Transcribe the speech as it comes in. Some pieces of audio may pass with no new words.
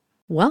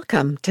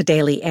Welcome to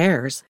Daily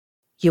Airs.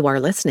 You are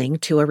listening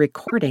to a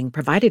recording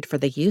provided for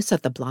the use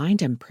of the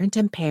blind and print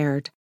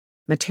impaired.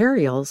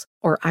 Materials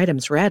or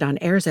items read on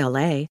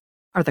AIRSLA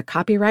are the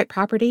copyright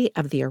property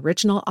of the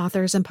original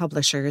authors and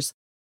publishers.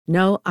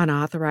 No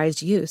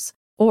unauthorized use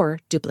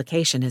or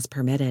duplication is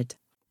permitted.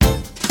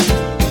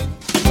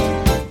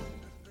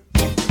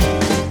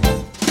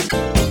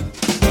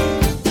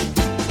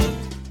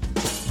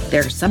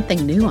 There's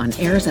something new on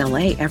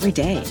AIRSLA every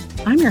day.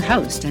 I'm your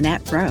host,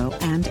 Annette Roe,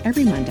 and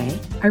every Monday,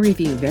 I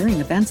review varying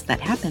events that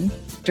happen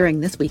during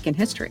this week in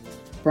history.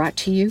 Brought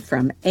to you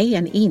from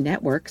A&E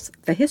Networks,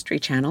 the History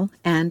Channel,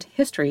 and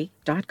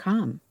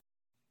History.com.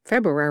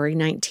 February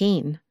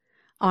 19.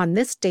 On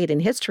this date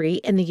in history,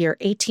 in the year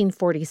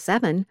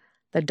 1847,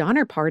 the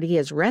Donner Party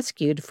is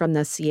rescued from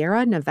the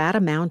Sierra Nevada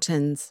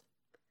mountains.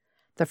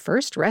 The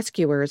first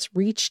rescuers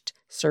reached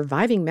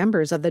surviving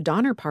members of the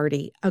Donner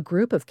Party, a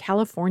group of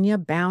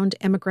California-bound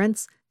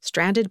immigrants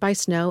stranded by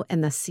snow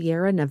in the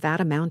Sierra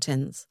Nevada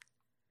mountains.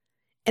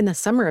 In the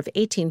summer of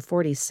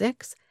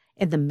 1846,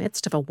 in the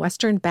midst of a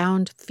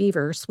western-bound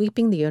fever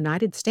sweeping the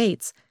United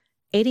States,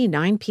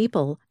 89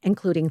 people,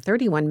 including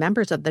 31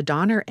 members of the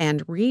Donner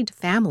and Reed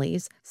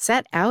families,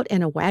 set out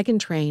in a wagon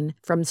train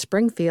from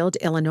Springfield,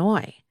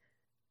 Illinois.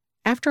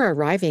 After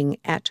arriving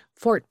at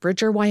Fort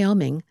Bridger,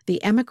 Wyoming, the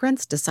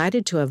immigrants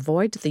decided to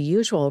avoid the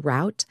usual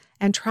route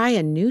and try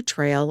a new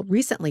trail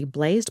recently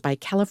blazed by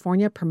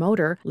California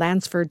promoter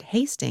Lansford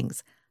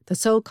Hastings, the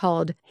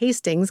so-called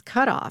Hastings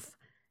Cutoff.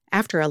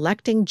 After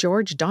electing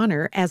George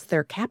Donner as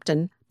their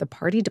captain, the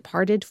party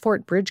departed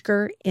Fort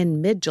Bridger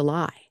in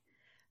mid-July.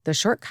 The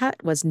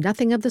shortcut was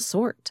nothing of the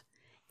sort.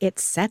 It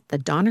set the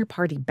Donner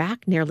Party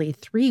back nearly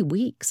 3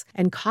 weeks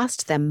and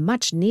cost them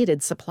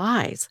much-needed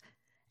supplies.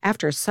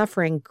 After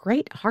suffering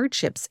great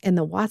hardships in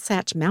the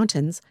Wasatch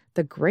Mountains,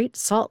 the Great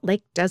Salt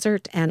Lake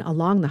Desert, and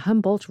along the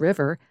Humboldt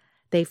River,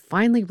 they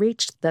finally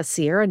reached the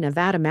Sierra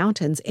Nevada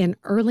mountains in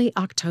early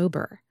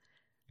October.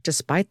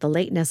 Despite the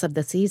lateness of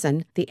the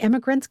season, the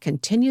immigrants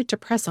continued to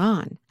press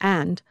on,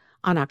 and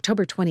on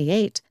October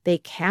 28, they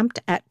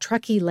camped at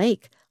Truckee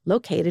Lake,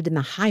 located in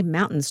the high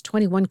mountains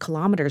 21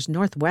 kilometers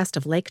northwest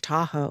of Lake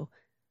Tahoe.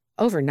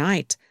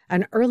 Overnight,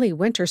 an early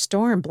winter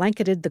storm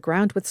blanketed the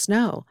ground with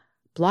snow,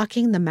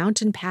 blocking the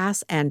mountain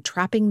pass and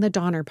trapping the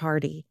Donner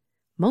Party.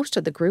 Most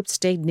of the group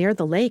stayed near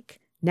the lake,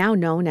 now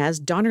known as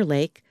Donner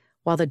Lake,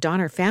 while the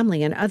Donner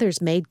family and others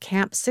made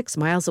camp 6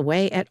 miles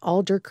away at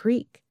Alder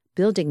Creek.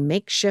 Building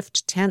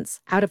makeshift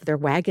tents out of their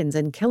wagons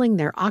and killing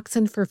their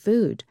oxen for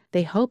food,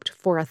 they hoped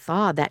for a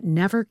thaw that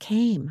never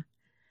came.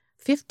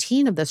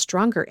 15 of the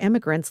stronger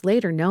immigrants,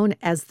 later known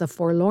as the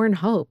Forlorn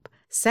Hope,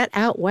 set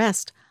out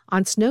west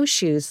on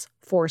snowshoes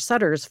for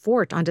Sutter's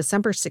Fort on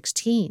December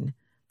 16.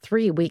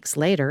 3 weeks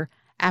later,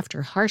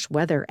 after harsh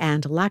weather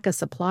and lack of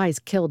supplies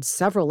killed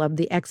several of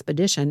the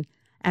expedition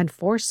and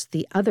forced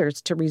the others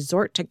to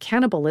resort to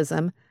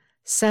cannibalism,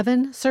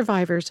 7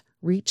 survivors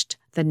reached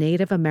the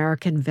Native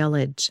American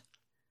village.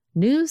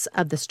 News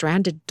of the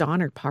stranded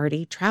Donner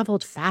Party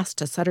traveled fast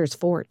to Sutter's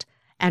Fort,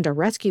 and a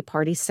rescue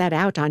party set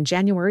out on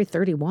January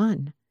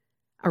 31.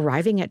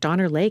 Arriving at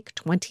Donner Lake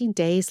 20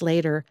 days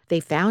later, they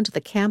found the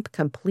camp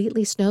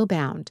completely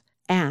snowbound,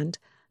 and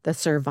the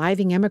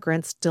surviving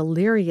immigrants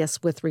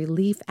delirious with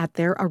relief at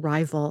their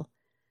arrival.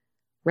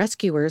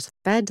 Rescuers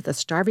fed the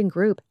starving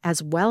group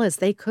as well as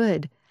they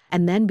could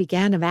and then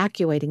began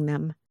evacuating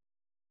them.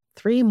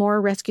 3 more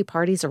rescue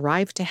parties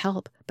arrived to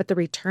help, but the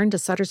return to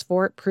Sutter's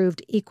Fort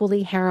proved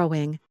equally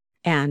harrowing,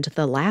 and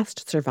the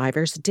last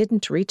survivors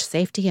didn't reach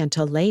safety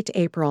until late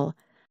April.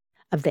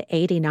 Of the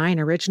 89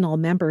 original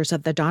members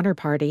of the Donner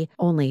Party,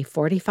 only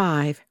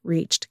 45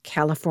 reached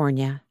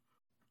California.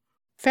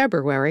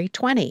 February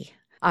 20.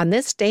 On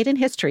this date in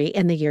history,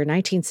 in the year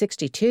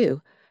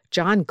 1962,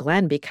 John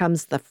Glenn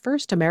becomes the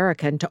first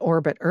American to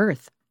orbit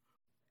Earth.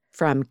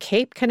 From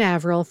Cape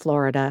Canaveral,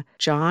 Florida,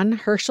 John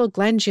Herschel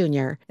Glenn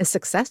Jr. is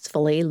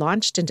successfully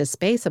launched into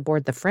space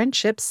aboard the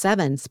Friendship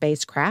 7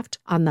 spacecraft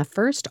on the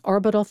first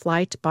orbital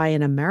flight by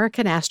an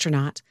American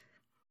astronaut.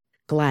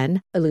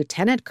 Glenn, a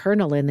lieutenant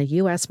colonel in the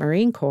U.S.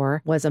 Marine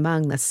Corps, was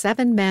among the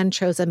 7 men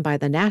chosen by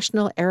the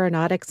National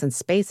Aeronautics and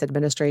Space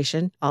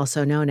Administration,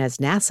 also known as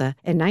NASA,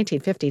 in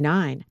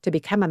 1959 to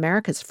become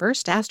America's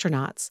first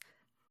astronauts.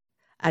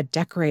 A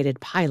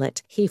decorated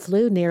pilot, he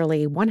flew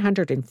nearly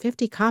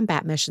 150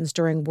 combat missions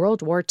during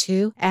World War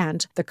II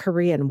and the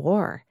Korean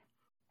War.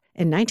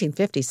 In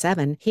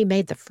 1957, he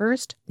made the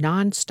first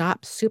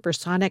non-stop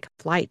supersonic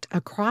flight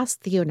across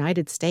the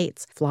United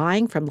States,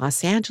 flying from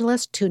Los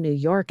Angeles to New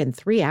York in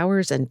 3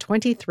 hours and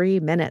 23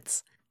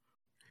 minutes.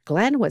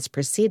 Glenn was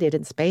preceded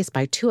in space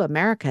by 2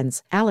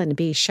 Americans, Alan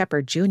B.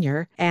 Shepard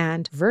Jr.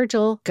 and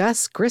Virgil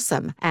Gus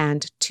Grissom,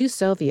 and 2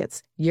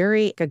 Soviets,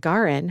 Yuri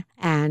Gagarin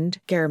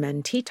and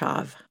German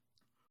Titov.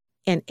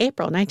 In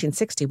April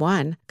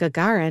 1961,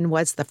 Gagarin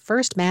was the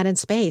first man in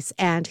space,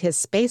 and his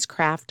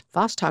spacecraft,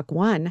 Vostok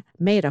 1,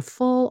 made a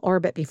full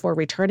orbit before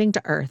returning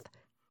to Earth.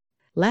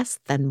 Less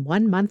than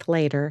 1 month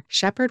later,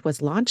 Shepard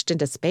was launched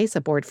into space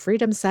aboard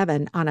Freedom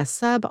 7 on a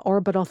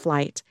suborbital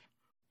flight.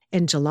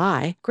 In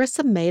July,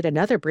 Grissom made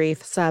another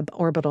brief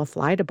suborbital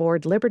flight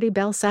aboard Liberty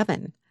Bell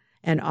 7.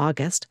 In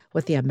August,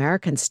 with the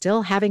Americans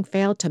still having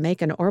failed to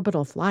make an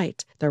orbital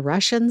flight, the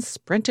Russians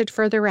sprinted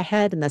further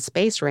ahead in the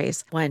space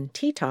race when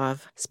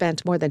Titov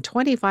spent more than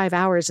 25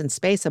 hours in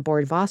space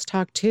aboard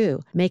Vostok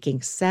 2,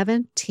 making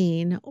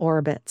 17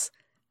 orbits.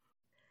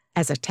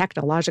 As a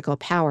technological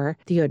power,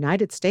 the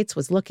United States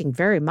was looking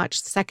very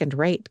much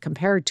second-rate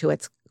compared to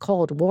its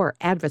Cold War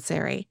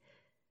adversary.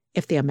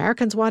 If the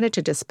Americans wanted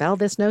to dispel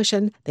this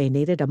notion, they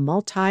needed a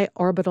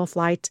multi-orbital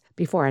flight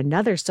before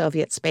another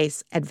Soviet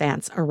space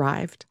advance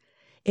arrived.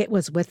 It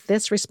was with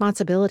this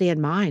responsibility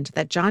in mind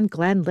that John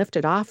Glenn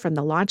lifted off from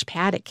the launch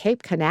pad at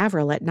Cape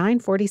Canaveral at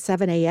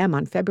 9:47 a.m.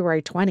 on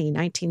February 20,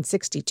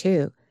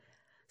 1962.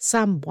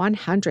 Some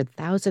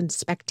 100,000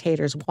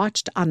 spectators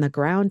watched on the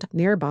ground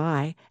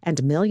nearby,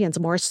 and millions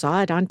more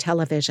saw it on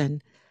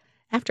television.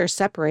 After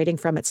separating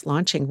from its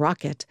launching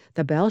rocket,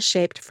 the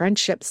bell-shaped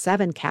Friendship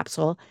 7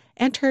 capsule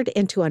entered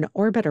into an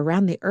orbit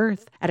around the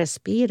Earth at a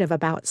speed of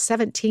about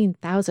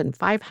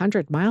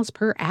 17,500 miles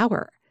per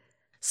hour.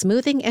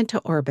 Smoothing into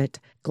orbit,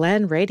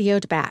 Glenn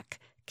radioed back,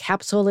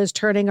 "Capsule is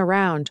turning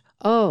around.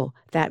 Oh,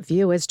 that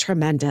view is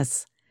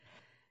tremendous."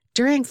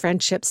 During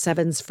Friendship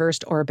 7's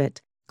first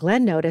orbit,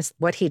 Glenn noticed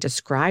what he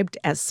described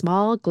as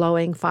small,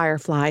 glowing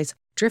fireflies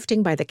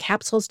drifting by the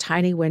capsule's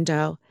tiny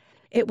window.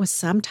 It was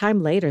some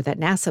time later that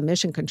NASA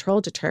Mission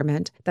Control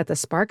determined that the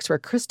sparks were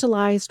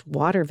crystallized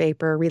water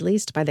vapor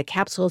released by the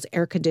capsule's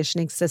air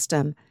conditioning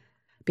system.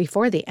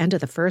 Before the end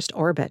of the first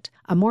orbit,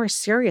 a more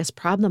serious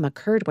problem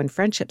occurred when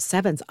Friendship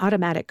 7's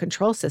automatic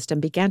control system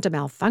began to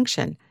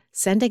malfunction,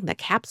 sending the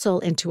capsule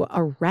into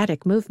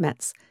erratic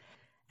movements.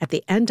 At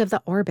the end of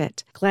the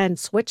orbit, Glenn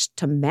switched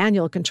to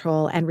manual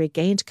control and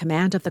regained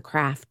command of the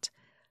craft.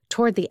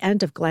 Toward the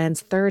end of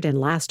Glenn's third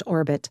and last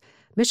orbit,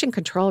 Mission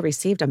Control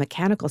received a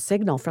mechanical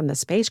signal from the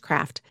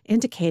spacecraft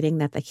indicating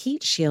that the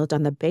heat shield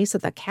on the base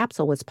of the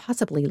capsule was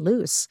possibly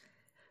loose.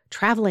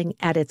 Traveling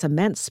at its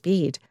immense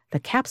speed,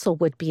 the capsule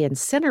would be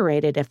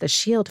incinerated if the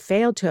shield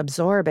failed to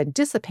absorb and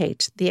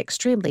dissipate the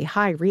extremely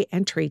high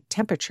re-entry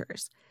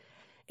temperatures.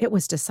 It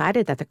was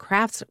decided that the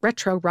craft's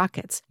retro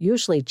rockets,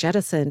 usually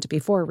jettisoned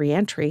before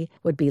re-entry,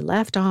 would be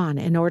left on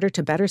in order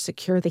to better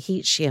secure the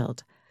heat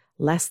shield.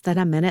 Less than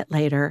a minute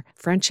later,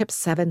 Friendship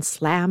 7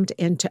 slammed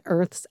into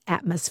Earth's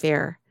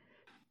atmosphere.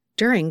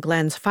 During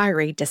Glenn's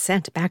fiery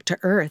descent back to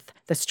Earth,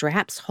 the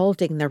straps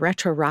holding the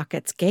retro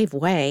rockets gave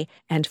way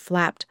and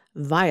flapped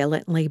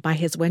violently by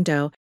his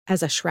window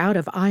as a shroud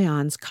of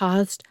ions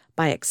caused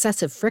by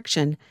excessive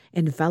friction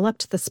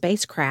enveloped the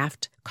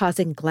spacecraft,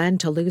 causing Glenn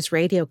to lose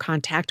radio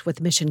contact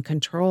with Mission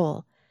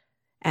Control.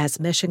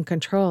 As Mission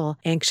Control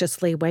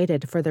anxiously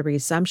waited for the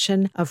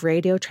resumption of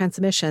radio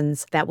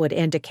transmissions that would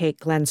indicate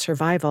Glenn's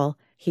survival,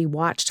 he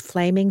watched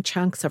flaming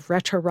chunks of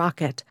retro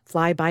rocket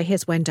fly by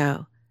his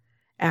window.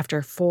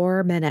 After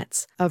 4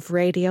 minutes of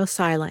radio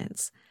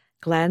silence,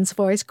 Glenn's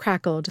voice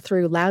crackled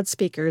through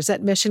loudspeakers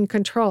at Mission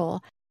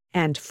Control,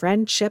 and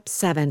Friendship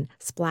 7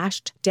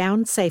 splashed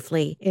down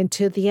safely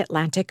into the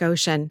Atlantic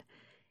Ocean.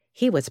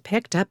 He was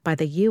picked up by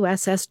the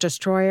USS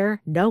destroyer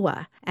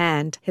Noah,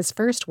 and his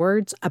first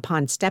words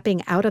upon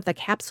stepping out of the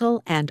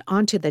capsule and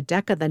onto the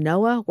deck of the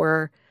Noah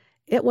were,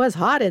 "It was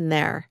hot in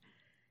there."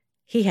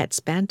 He had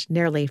spent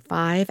nearly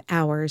 5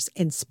 hours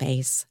in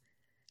space.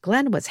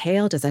 Glenn was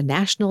hailed as a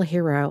national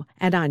hero,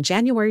 and on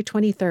January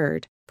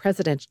 23rd,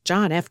 President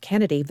John F.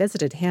 Kennedy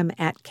visited him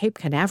at Cape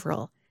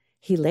Canaveral.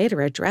 He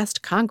later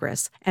addressed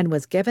Congress and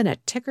was given a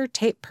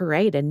ticker-tape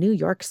parade in New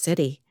York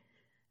City.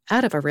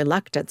 Out of a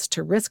reluctance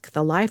to risk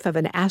the life of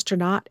an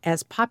astronaut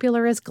as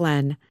popular as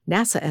Glenn,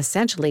 NASA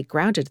essentially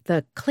grounded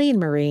the Clean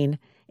Marine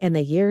in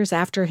the years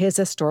after his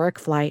historic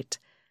flight.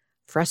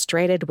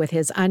 Frustrated with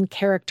his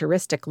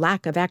uncharacteristic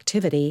lack of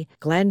activity,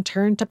 Glenn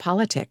turned to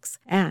politics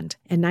and,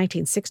 in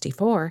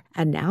 1964,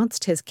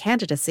 announced his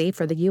candidacy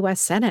for the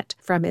U.S. Senate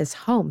from his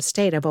home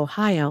state of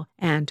Ohio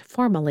and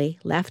formally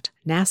left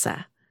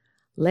NASA.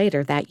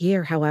 Later that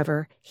year,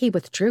 however, he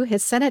withdrew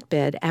his Senate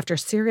bid after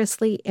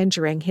seriously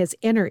injuring his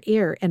inner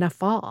ear in a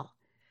fall.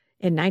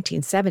 In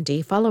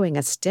 1970, following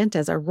a stint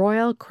as a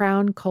Royal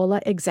Crown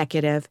Cola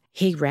executive,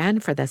 he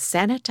ran for the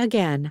Senate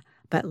again,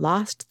 but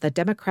lost the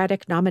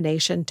Democratic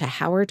nomination to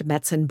Howard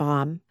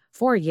Metzenbaum.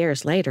 4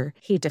 years later,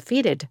 he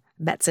defeated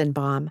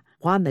Metzenbaum,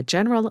 won the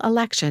general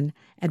election,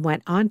 and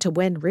went on to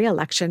win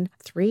re-election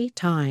 3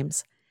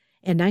 times.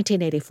 In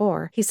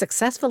 1984, he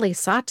successfully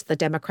sought the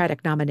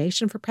Democratic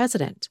nomination for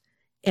president.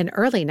 In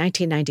early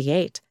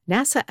 1998,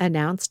 NASA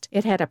announced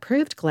it had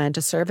approved Glenn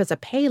to serve as a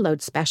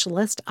payload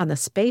specialist on the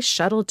Space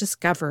Shuttle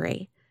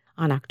Discovery.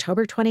 On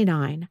October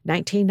 29,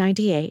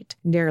 1998,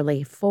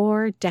 nearly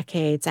 4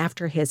 decades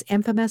after his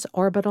infamous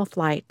orbital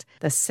flight,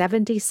 the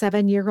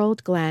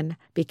 77-year-old Glenn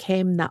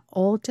became the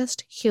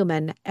oldest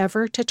human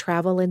ever to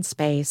travel in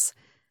space.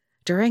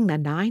 During the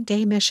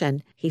 9-day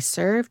mission, he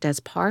served as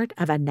part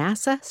of a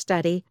NASA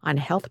study on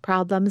health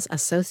problems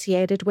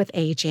associated with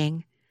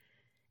aging.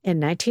 In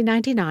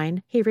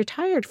 1999, he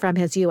retired from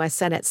his U.S.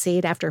 Senate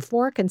seat after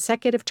 4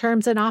 consecutive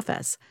terms in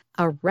office,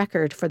 a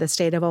record for the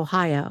state of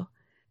Ohio.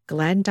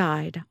 Glenn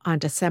died on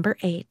December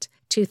 8,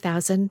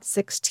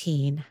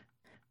 2016.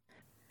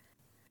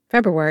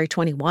 February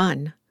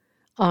 21.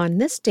 On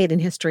this date in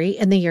history,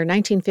 in the year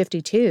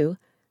 1952,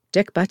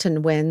 Dick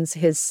Button wins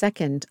his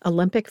second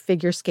Olympic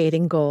figure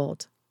skating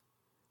gold.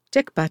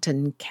 Dick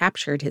Button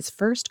captured his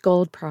first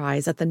gold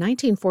prize at the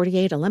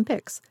 1948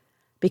 Olympics,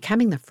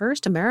 becoming the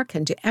first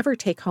American to ever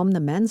take home the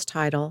men's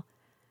title.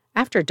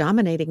 After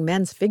dominating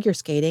men's figure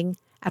skating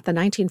at the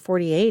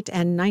 1948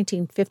 and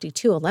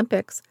 1952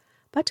 Olympics,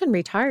 Button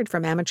retired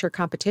from amateur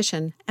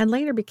competition and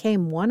later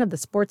became one of the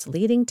sport's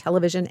leading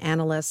television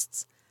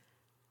analysts.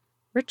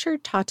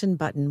 Richard Totten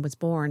Button was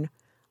born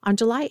on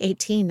July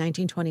 18,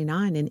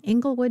 1929, in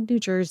Englewood, New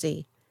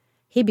Jersey.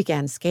 He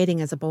began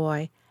skating as a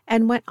boy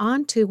and went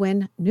on to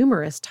win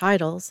numerous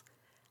titles.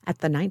 At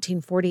the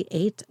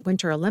 1948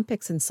 Winter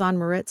Olympics in St.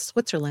 Moritz,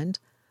 Switzerland,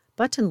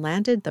 Button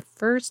landed the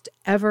first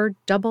ever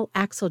double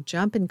axel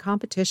jump in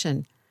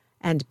competition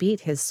and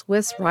beat his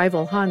Swiss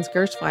rival Hans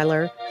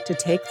Gerschweiler to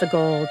take the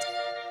gold.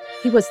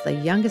 He was the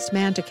youngest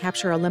man to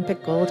capture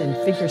Olympic gold in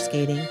figure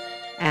skating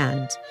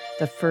and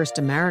the first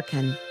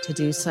American to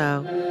do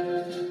so.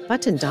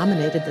 Button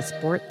dominated the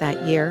sport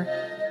that year,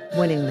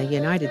 winning the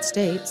United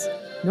States,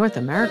 North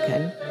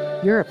American,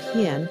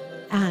 European,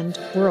 and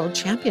World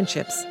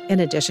Championships, in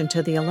addition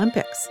to the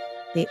Olympics,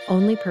 the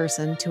only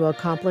person to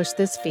accomplish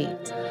this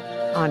feat.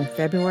 On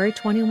February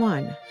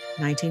 21,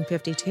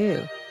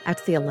 1952,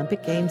 at the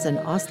Olympic Games in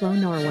Oslo,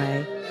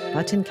 Norway,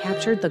 Button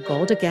captured the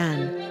gold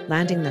again,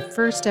 landing the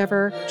first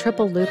ever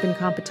triple loop in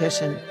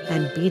competition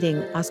and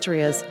beating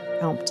Austria's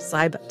Helmut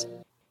Seibert.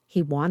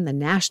 He won the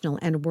national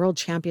and world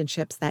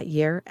championships that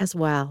year as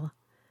well.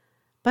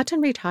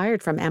 Button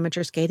retired from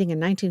amateur skating in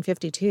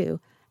 1952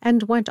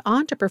 and went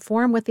on to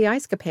perform with the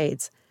Ice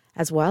Capades,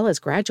 as well as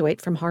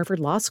graduate from Harvard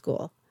Law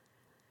School.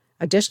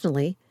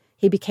 Additionally,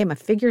 he became a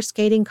figure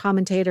skating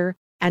commentator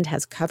and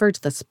has covered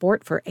the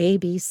sport for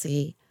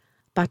ABC.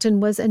 Button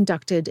was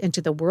inducted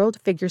into the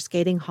World Figure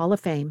Skating Hall of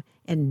Fame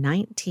in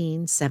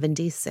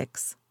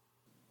 1976.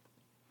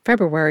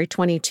 February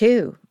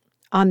 22.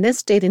 On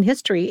this date in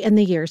history, in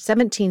the year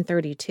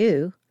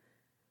 1732,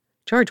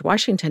 George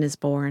Washington is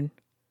born.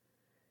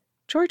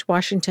 George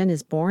Washington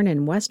is born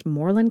in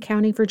Westmoreland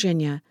County,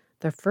 Virginia,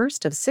 the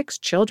first of 6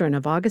 children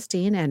of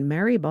Augustine and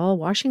Mary Ball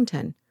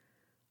Washington.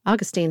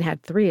 Augustine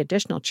had 3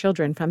 additional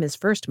children from his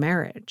first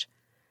marriage.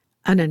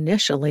 An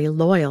initially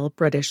loyal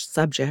British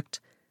subject,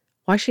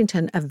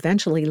 Washington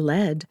eventually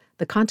led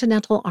the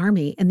Continental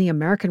Army in the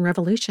American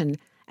Revolution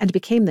and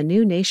became the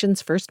new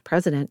nation's first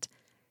president.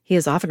 He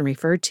is often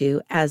referred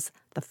to as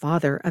the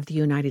Father of the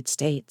United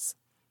States.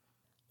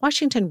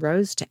 Washington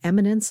rose to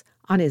eminence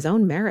on his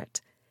own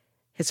merit.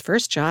 His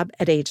first job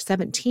at age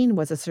 17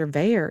 was a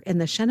surveyor in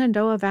the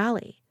Shenandoah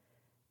Valley.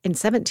 In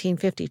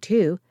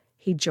 1752,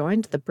 he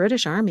joined the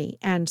British Army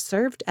and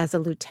served as a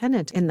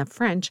lieutenant in the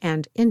French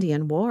and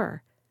Indian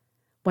War.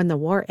 When the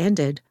war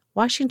ended,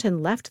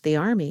 Washington left the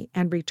Army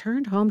and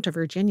returned home to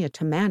Virginia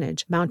to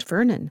manage Mount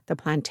Vernon, the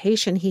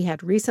plantation he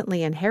had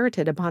recently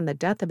inherited upon the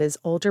death of his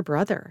older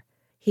brother.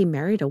 He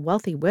married a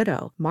wealthy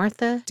widow,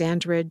 Martha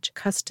Dandridge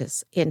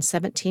Custis, in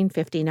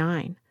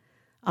 1759.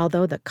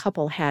 Although the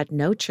couple had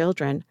no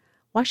children,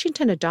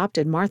 Washington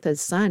adopted Martha's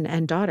son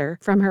and daughter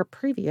from her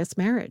previous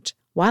marriage.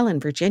 While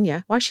in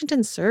Virginia,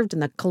 Washington served in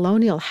the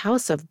colonial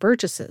House of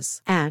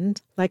Burgesses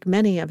and, like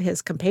many of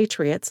his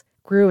compatriots,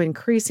 grew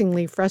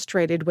increasingly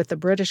frustrated with the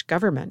British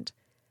government.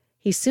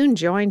 He soon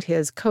joined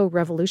his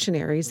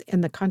co-revolutionaries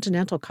in the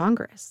Continental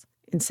Congress.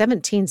 In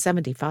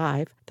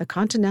 1775, the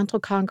Continental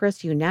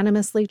Congress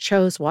unanimously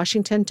chose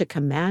Washington to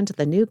command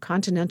the new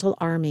Continental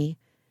Army.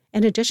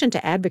 In addition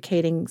to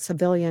advocating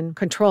civilian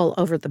control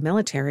over the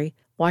military,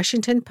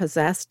 Washington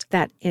possessed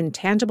that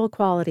intangible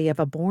quality of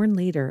a born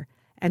leader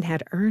and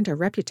had earned a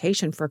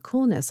reputation for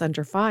coolness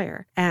under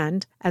fire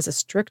and as a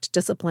strict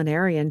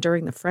disciplinarian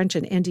during the French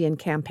and Indian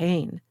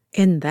Campaign.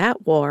 In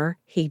that war,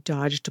 he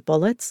dodged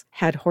bullets,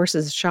 had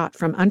horses shot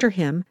from under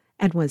him,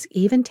 and was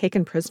even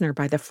taken prisoner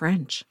by the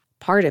French.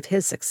 Part of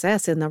his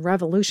success in the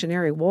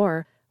Revolutionary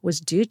War was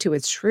due to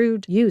its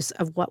shrewd use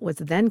of what was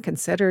then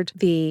considered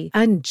the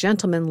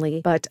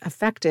ungentlemanly but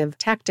effective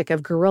tactic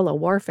of guerrilla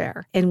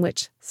warfare, in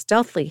which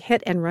stealthy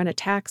hit-and-run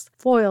attacks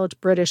foiled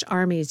British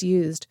armies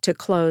used to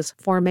close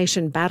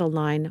formation battle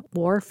line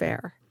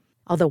warfare.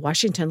 Although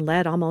Washington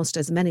led almost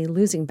as many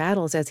losing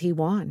battles as he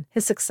won,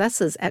 his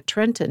successes at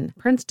Trenton,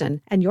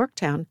 Princeton, and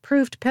Yorktown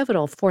proved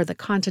pivotal for the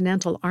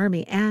Continental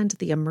Army and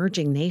the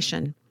emerging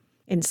nation.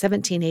 In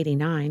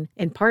 1789,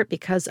 in part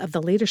because of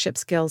the leadership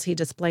skills he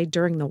displayed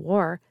during the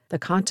war, the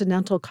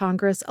Continental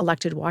Congress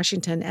elected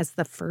Washington as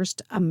the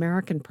first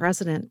American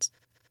president.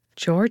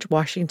 George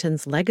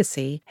Washington's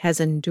legacy has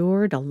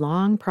endured a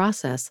long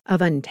process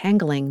of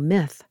untangling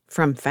myth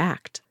from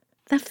fact.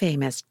 The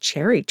famous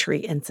cherry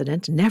tree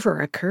incident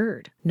never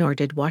occurred, nor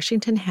did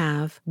Washington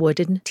have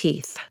wooden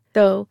teeth,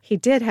 though he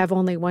did have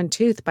only one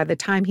tooth by the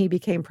time he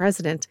became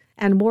president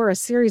and wore a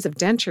series of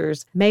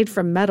dentures made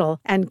from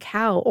metal and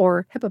cow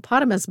or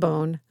hippopotamus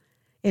bone.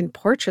 In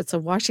portraits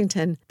of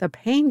Washington, the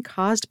pain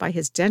caused by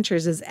his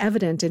dentures is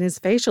evident in his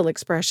facial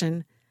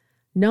expression.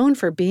 Known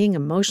for being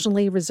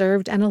emotionally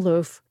reserved and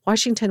aloof,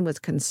 Washington was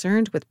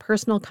concerned with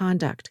personal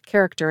conduct,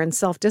 character, and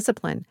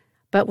self-discipline,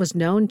 but was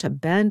known to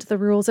bend the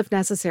rules if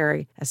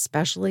necessary,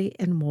 especially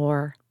in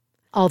war.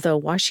 Although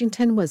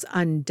Washington was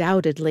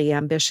undoubtedly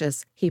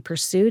ambitious, he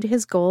pursued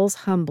his goals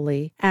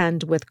humbly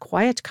and with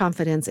quiet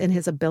confidence in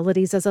his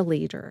abilities as a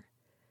leader.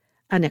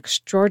 An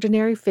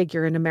extraordinary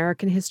figure in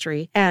American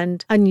history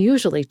and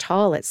unusually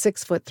tall at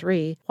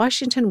 6'3",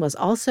 Washington was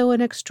also an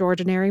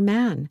extraordinary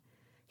man.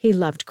 He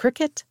loved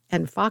cricket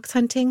and fox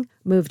hunting,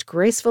 moved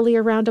gracefully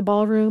around a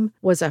ballroom,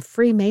 was a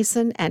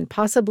Freemason and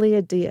possibly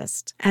a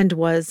deist, and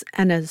was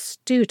an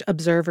astute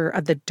observer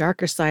of the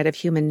darker side of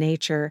human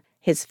nature.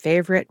 His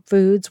favorite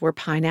foods were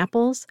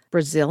pineapples,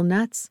 Brazil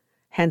nuts,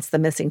 hence the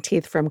missing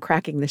teeth from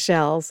cracking the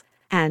shells,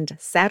 and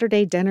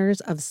Saturday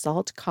dinners of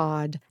salt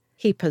cod.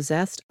 He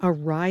possessed a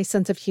wry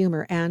sense of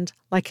humor and,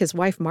 like his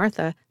wife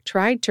Martha,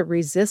 tried to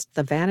resist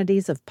the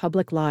vanities of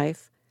public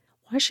life.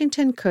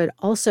 Washington could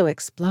also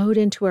explode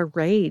into a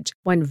rage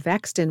when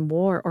vexed in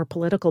war or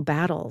political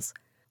battles.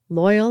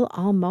 Loyal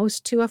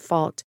almost to a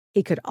fault,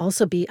 he could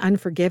also be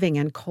unforgiving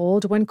and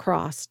cold when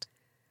crossed.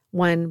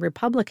 When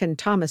Republican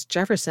Thomas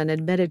Jefferson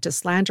admitted to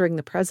slandering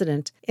the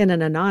president in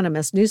an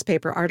anonymous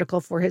newspaper article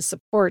for his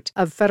support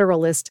of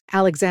Federalist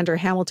Alexander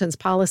Hamilton's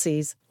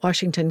policies,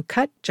 Washington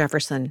cut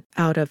Jefferson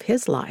out of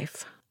his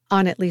life.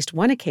 On at least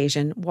one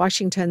occasion,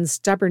 Washington's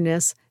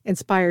stubbornness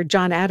inspired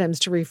John Adams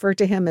to refer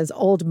to him as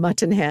Old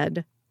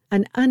Muttonhead.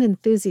 An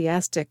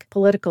unenthusiastic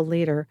political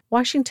leader,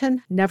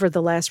 Washington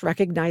nevertheless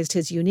recognized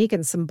his unique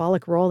and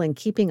symbolic role in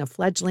keeping a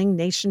fledgling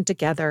nation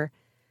together.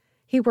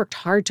 He worked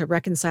hard to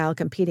reconcile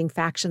competing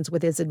factions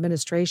with his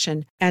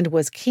administration and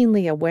was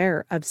keenly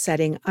aware of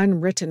setting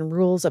unwritten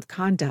rules of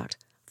conduct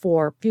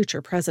for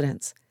future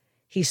presidents.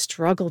 He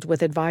struggled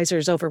with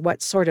advisors over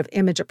what sort of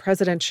image a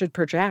president should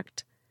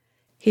project.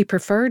 He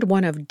preferred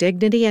one of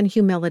dignity and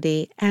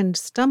humility and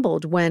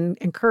stumbled when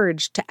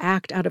encouraged to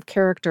act out of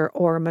character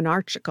or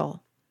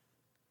monarchical.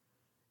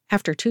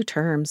 After 2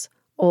 terms,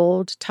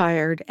 old,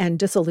 tired, and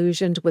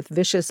disillusioned with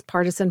vicious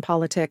partisan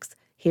politics,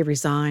 he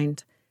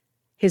resigned.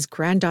 His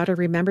granddaughter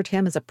remembered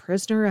him as a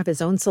prisoner of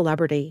his own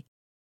celebrity.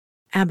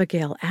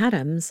 Abigail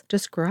Adams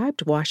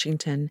described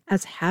Washington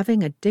as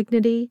having a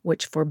dignity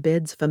which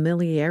forbids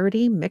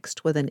familiarity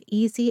mixed with an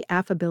easy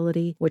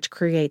affability which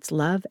creates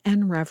love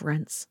and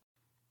reverence.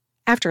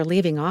 After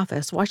leaving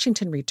office,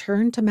 Washington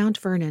returned to Mount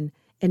Vernon,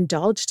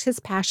 indulged his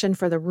passion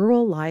for the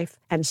rural life,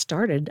 and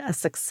started a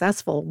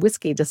successful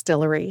whiskey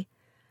distillery.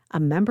 A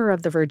member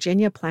of the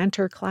Virginia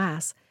planter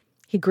class,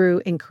 he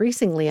grew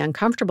increasingly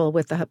uncomfortable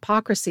with the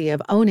hypocrisy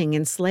of owning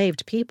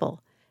enslaved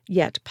people,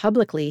 yet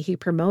publicly he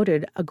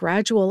promoted a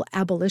gradual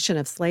abolition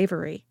of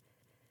slavery.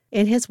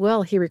 In his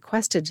will, he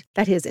requested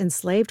that his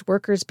enslaved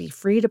workers be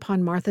freed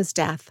upon Martha's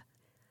death.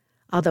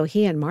 Although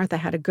he and Martha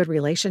had a good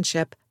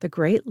relationship, the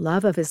great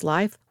love of his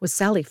life was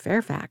Sally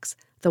Fairfax,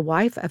 the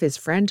wife of his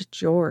friend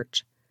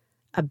George.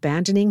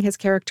 Abandoning his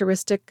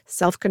characteristic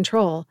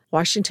self-control,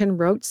 Washington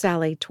wrote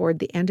Sally toward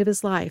the end of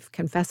his life,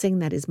 confessing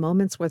that his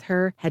moments with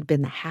her had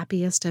been the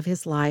happiest of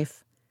his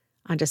life.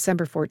 On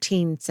December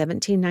 14,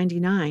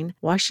 1799,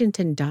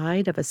 Washington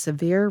died of a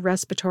severe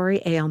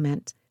respiratory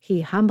ailment.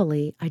 He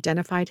humbly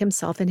identified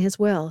himself in his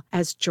will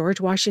as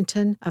George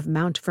Washington of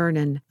Mount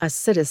Vernon, a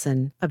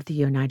citizen of the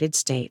United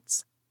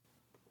States.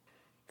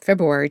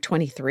 February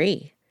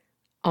 23.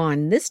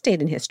 On this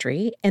date in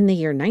history, in the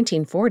year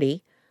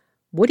 1940,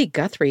 Woody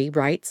Guthrie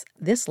writes,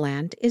 "This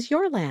land is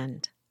your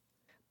land."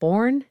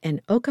 Born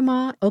in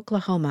Okemah,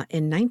 Oklahoma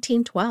in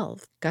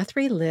 1912,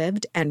 Guthrie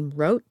lived and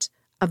wrote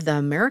of the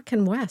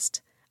American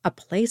West, a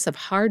place of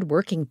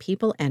hard-working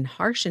people and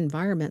harsh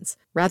environments,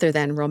 rather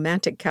than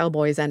romantic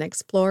cowboys and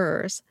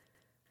explorers.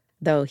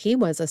 Though he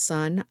was a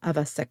son of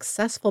a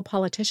successful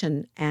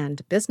politician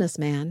and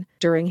businessman,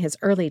 during his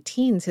early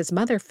teens his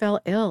mother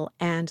fell ill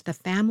and the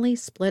family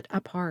split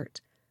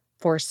apart.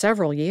 For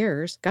several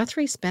years,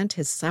 Guthrie spent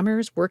his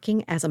summers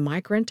working as a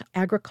migrant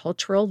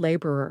agricultural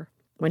laborer.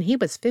 When he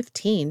was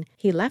 15,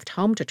 he left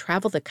home to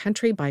travel the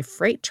country by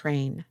freight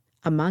train.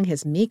 Among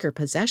his meager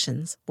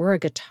possessions were a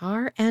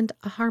guitar and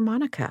a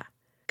harmonica.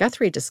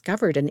 Guthrie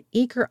discovered an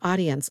eager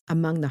audience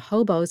among the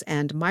hobos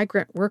and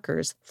migrant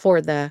workers for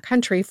the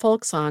country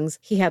folk songs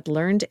he had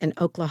learned in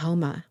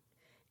Oklahoma.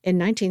 In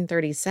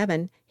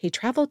 1937, he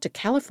traveled to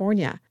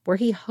California, where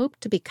he hoped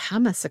to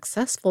become a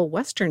successful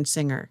Western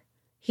singer.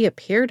 He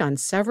appeared on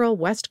several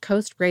West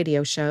Coast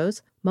radio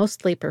shows,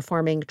 mostly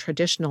performing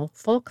traditional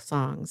folk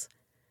songs.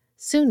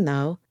 Soon,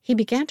 though, he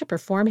began to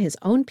perform his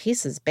own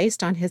pieces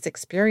based on his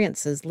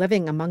experiences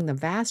living among the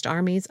vast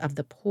armies of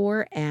the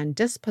poor and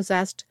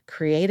dispossessed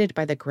created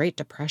by the Great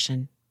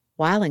Depression.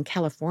 While in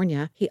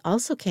California, he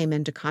also came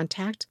into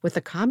contact with the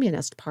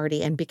Communist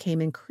Party and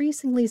became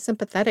increasingly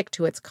sympathetic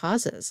to its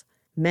causes.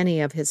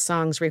 Many of his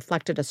songs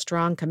reflected a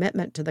strong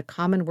commitment to the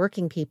common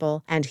working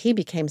people, and he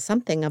became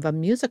something of a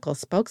musical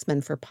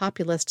spokesman for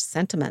populist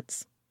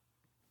sentiments.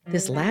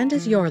 This Land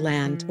is Your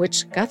Land,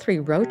 which Guthrie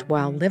wrote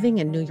while living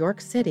in New York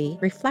City,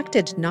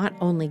 reflected not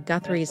only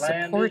Guthrie's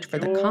support for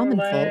the common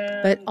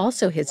folk, but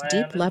also his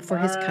deep love for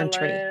his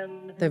country.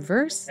 The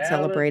verse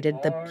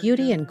celebrated the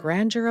beauty and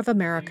grandeur of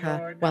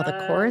America, while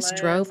the chorus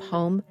drove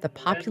home the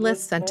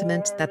populist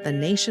sentiment that the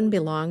nation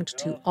belonged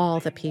to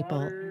all the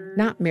people,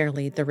 not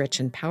merely the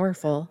rich and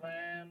powerful.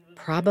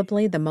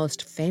 Probably the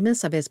most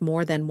famous of his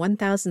more than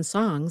 1,000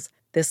 songs,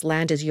 This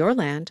Land Is Your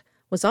Land,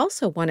 was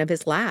also one of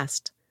his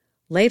last.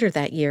 Later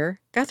that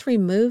year, Guthrie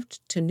moved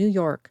to New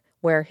York,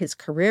 where his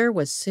career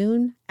was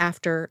soon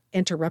after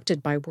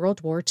interrupted by World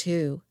War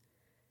II.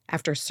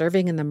 After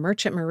serving in the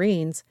Merchant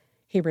Marines,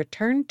 he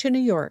returned to New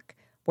York,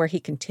 where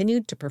he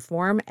continued to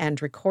perform and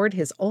record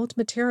his old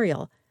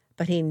material,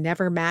 but he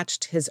never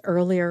matched his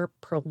earlier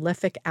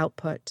prolific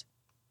output.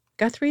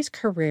 Guthrie's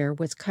career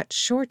was cut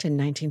short in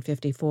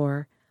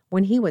 1954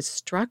 when he was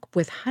struck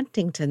with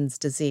Huntington's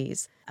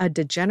disease, a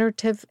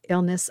degenerative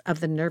illness of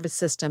the nervous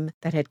system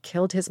that had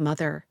killed his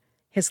mother.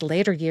 His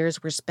later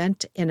years were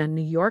spent in a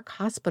New York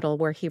hospital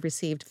where he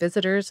received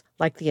visitors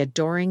like the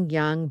adoring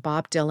young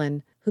Bob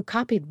Dylan, who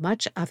copied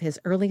much of his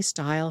early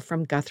style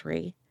from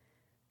Guthrie.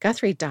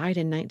 Guthrie died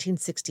in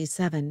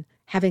 1967,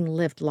 having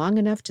lived long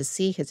enough to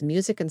see his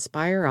music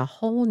inspire a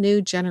whole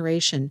new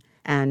generation,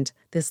 and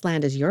This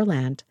Land Is Your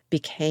Land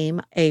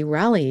became a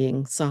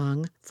rallying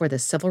song for the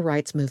civil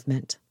rights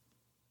movement.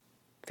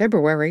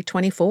 February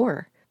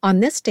 24. On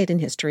this date in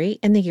history,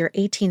 in the year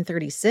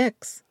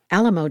 1836,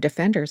 Alamo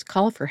defenders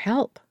call for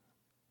help.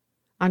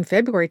 On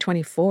February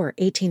 24,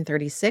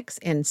 1836,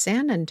 in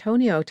San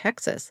Antonio,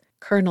 Texas,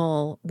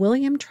 Colonel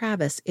William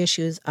Travis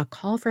issues a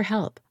call for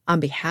help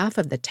on behalf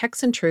of the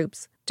Texan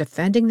troops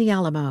defending the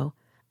Alamo,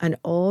 an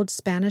old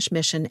Spanish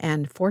mission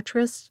and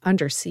fortress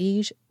under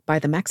siege by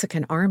the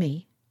Mexican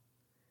army.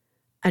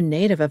 A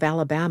native of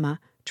Alabama,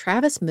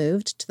 Travis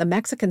moved to the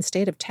Mexican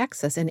state of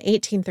Texas in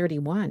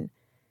 1831.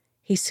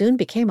 He soon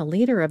became a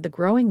leader of the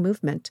growing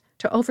movement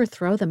to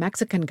overthrow the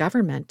Mexican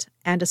government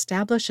and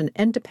establish an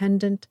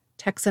independent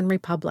Texan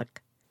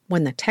republic.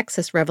 When the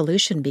Texas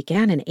Revolution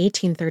began in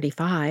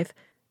 1835,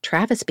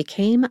 Travis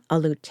became a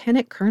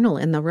lieutenant colonel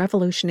in the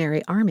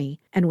Revolutionary Army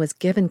and was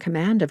given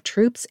command of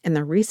troops in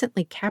the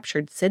recently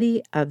captured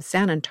city of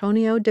San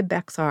Antonio de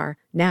Bexar,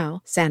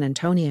 now San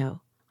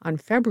Antonio. On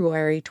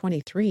February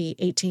 23,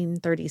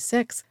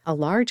 1836, a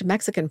large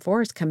Mexican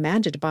force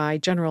commanded by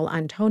General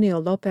Antonio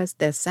Lopez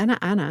de Santa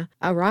Anna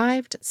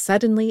arrived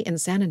suddenly in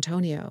San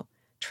Antonio.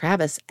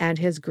 Travis and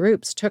his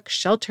groups took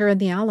shelter in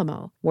the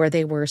Alamo, where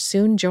they were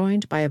soon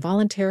joined by a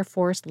volunteer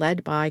force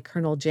led by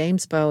Colonel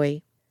James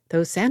Bowie.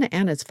 Though Santa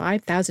Anna's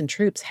 5,000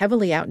 troops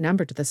heavily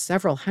outnumbered the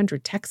several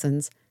hundred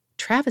Texans,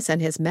 Travis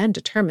and his men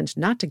determined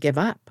not to give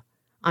up.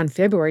 On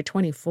February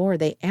 24,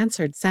 they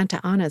answered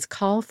Santa Anna's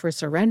call for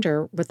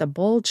surrender with a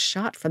bold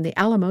shot from the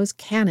Alamo's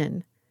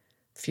cannon.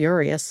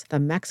 Furious, the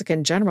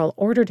Mexican general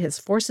ordered his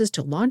forces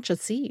to launch a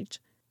siege.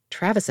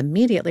 Travis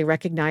immediately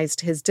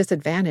recognized his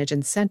disadvantage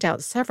and sent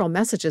out several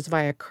messages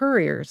via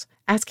couriers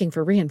asking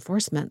for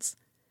reinforcements.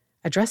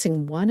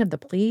 Addressing one of the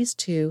pleas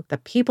to the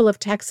people of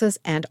Texas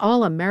and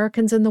all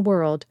Americans in the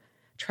world,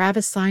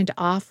 Travis signed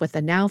off with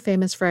the now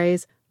famous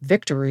phrase,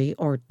 "Victory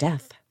or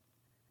death."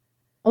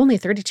 Only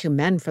 32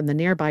 men from the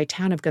nearby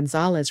town of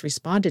Gonzales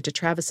responded to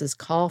Travis's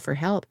call for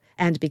help,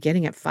 and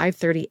beginning at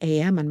 5:30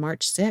 a.m. on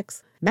March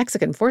 6,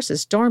 Mexican forces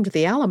stormed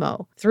the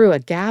Alamo through a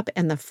gap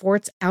in the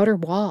fort's outer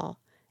wall,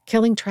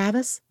 killing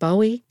Travis,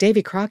 Bowie,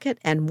 Davy Crockett,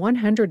 and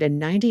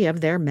 190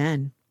 of their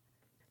men.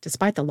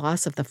 Despite the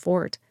loss of the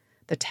fort,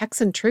 the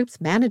Texan troops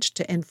managed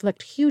to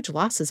inflict huge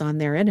losses on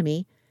their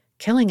enemy,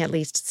 killing at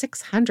least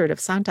 600 of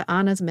Santa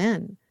Anna's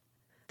men.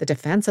 The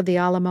defense of the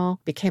Alamo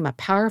became a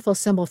powerful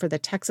symbol for the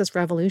Texas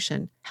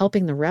Revolution,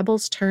 helping the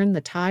rebels turn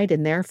the tide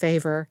in their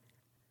favor.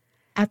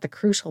 At the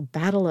crucial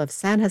Battle of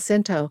San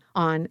Jacinto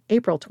on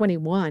April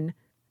 21,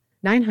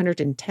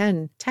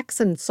 910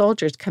 Texan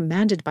soldiers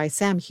commanded by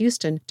Sam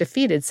Houston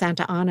defeated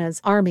Santa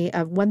Anna's army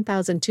of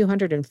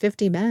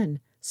 1,250 men,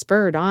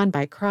 spurred on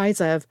by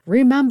cries of,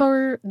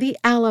 "Remember the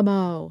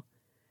Alamo!"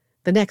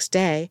 The next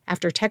day,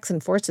 after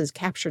Texan forces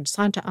captured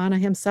Santa Anna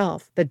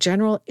himself, the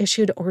general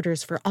issued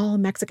orders for all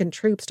Mexican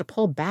troops to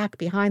pull back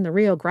behind the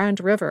Rio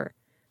Grande River.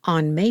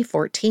 On May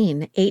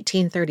 14,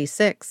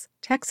 1836,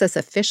 Texas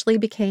officially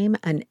became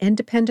an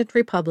independent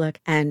republic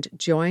and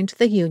joined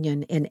the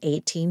Union in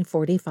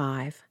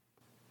 1845.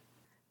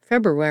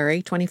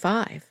 February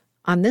 25.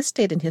 On this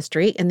date in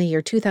history, in the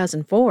year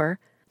 2004,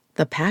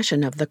 The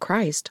Passion of the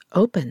Christ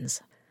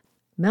opens.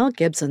 Mel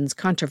Gibson's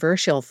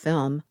controversial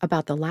film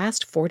about the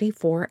last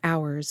 44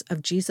 hours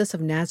of Jesus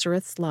of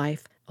Nazareth's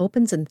life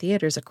opens in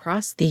theaters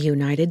across the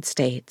United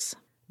States.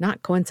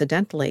 Not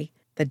coincidentally,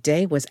 the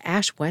day was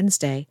Ash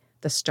Wednesday,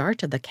 the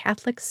start of the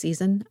Catholic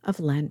season of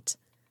Lent.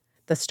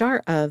 The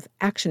star of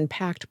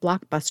action-packed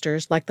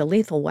blockbusters like the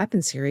Lethal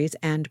Weapon series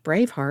and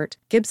Braveheart,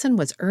 Gibson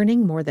was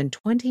earning more than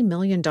 $20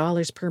 million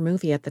per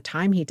movie at the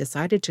time he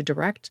decided to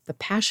direct The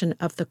Passion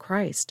of the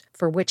Christ,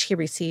 for which he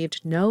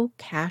received no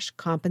cash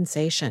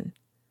compensation.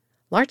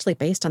 Largely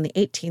based on the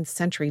 18th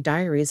century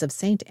diaries of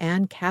St.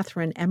 Anne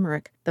Catherine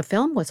Emmerich, the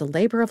film was a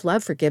labor of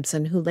love for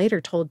Gibson, who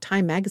later told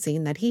Time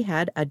magazine that he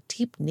had a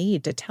deep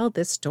need to tell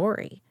this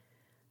story.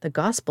 The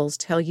Gospels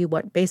tell you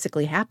what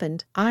basically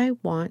happened. I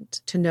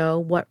want to know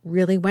what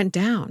really went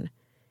down.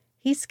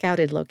 He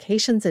scouted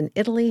locations in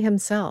Italy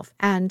himself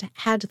and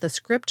had the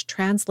script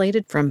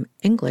translated from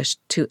English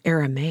to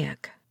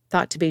Aramaic,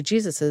 thought to be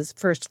Jesus'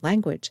 first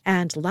language,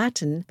 and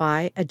Latin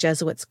by a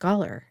Jesuit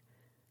scholar.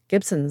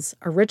 Gibson's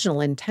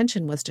original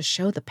intention was to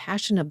show the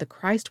Passion of the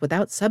Christ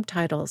without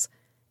subtitles,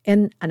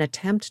 in an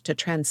attempt to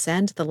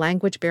transcend the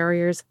language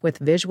barriers with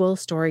visual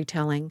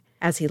storytelling,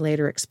 as he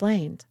later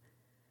explained.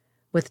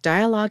 With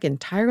dialogue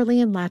entirely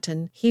in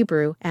Latin,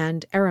 Hebrew,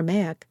 and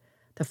Aramaic,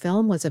 the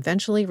film was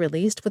eventually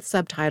released with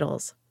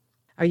subtitles.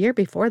 A year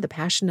before The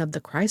Passion of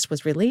the Christ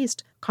was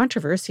released,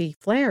 controversy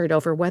flared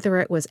over whether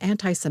it was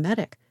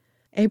anti-Semitic.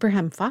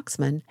 Abraham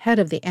Foxman, head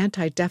of the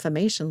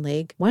Anti-Defamation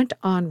League, went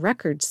on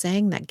record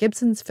saying that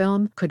Gibson's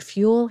film could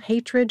fuel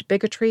hatred,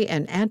 bigotry,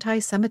 and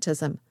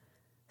anti-Semitism.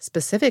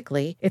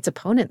 Specifically, its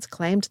opponents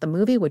claimed the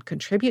movie would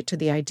contribute to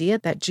the idea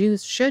that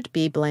Jews should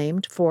be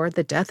blamed for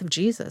the death of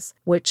Jesus,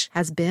 which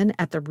has been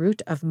at the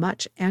root of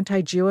much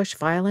anti-Jewish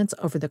violence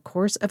over the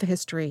course of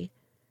history.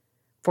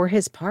 For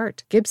his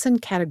part, Gibson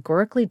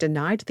categorically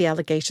denied the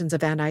allegations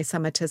of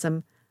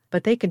anti-Semitism,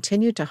 but they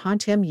continued to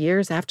haunt him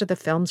years after the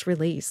film's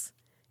release.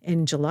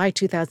 In July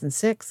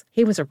 2006,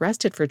 he was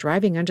arrested for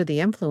driving under the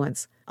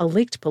influence. A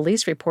leaked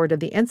police report of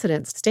the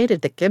incident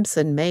stated that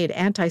Gibson made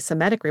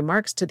anti-Semitic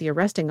remarks to the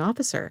arresting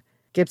officer.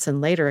 Gibson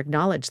later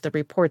acknowledged the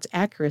report's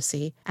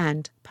accuracy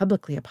and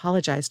publicly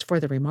apologized for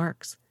the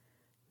remarks.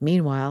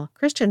 Meanwhile,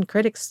 Christian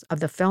critics of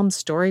the film's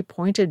story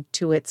pointed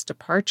to its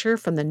departure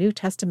from the New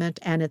Testament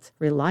and its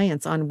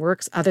reliance on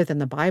works other than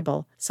the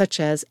Bible, such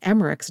as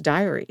Emmerich's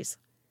diaries.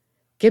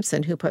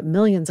 Gibson, who put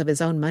millions of his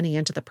own money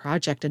into the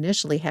project,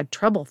 initially had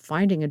trouble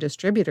finding a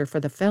distributor for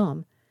the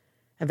film.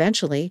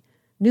 Eventually,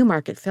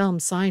 Newmarket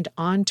Films signed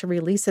on to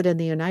release it in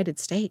the United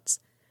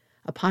States.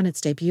 Upon its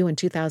debut in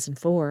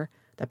 2004,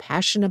 The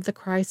Passion of the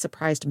Christ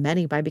surprised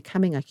many by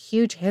becoming a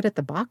huge hit at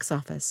the box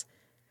office.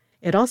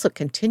 It also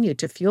continued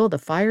to fuel the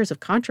fires of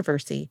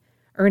controversy,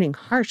 earning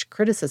harsh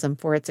criticism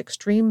for its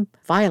extreme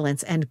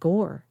violence and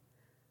gore.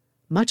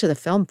 Much of the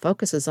film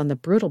focuses on the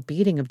brutal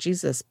beating of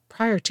Jesus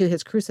prior to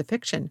his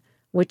crucifixion,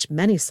 which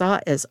many saw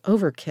as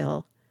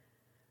overkill.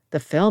 The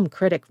film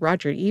critic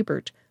Roger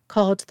Ebert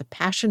called The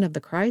Passion of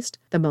the Christ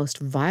the most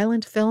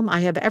violent film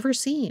I have ever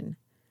seen.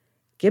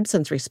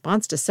 Gibson's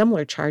response to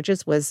similar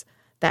charges was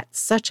that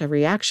such a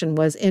reaction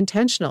was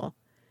intentional.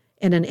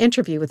 In an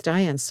interview with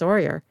Diane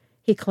Sawyer,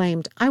 he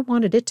claimed, "I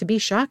wanted it to be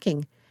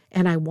shocking,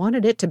 and I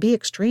wanted it to be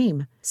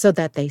extreme, so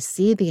that they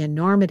see the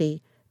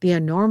enormity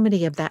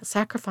of that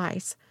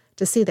sacrifice,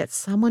 to see that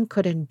someone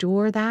could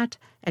endure that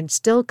and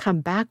still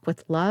come back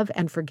with love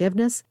and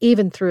forgiveness,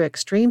 even through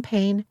extreme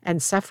pain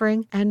and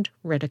suffering and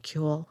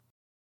ridicule."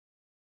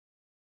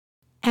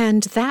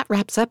 And that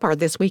wraps up our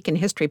This Week in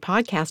History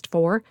podcast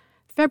for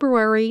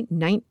February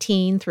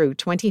 19 through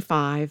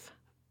 25.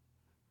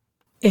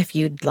 If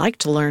you'd like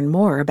to learn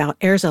more about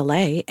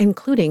AIRSLA,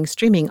 including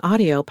streaming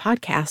audio,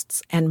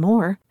 podcasts, and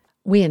more,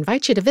 we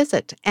invite you to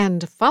visit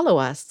and follow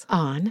us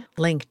on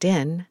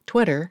LinkedIn,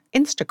 Twitter,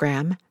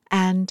 Instagram,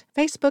 and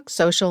Facebook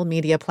social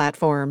media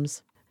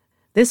platforms.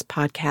 This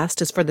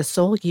podcast is for the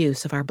sole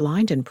use of our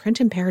blind and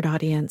print-impaired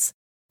audience.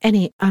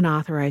 Any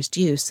unauthorized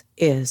use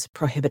is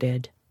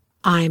prohibited.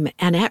 I'm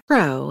Annette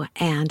Roe,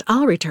 and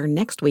I'll return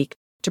next week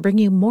to bring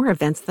you more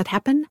events that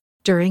happen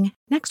during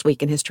Next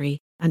Week in History.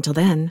 Until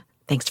then,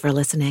 thanks for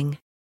listening.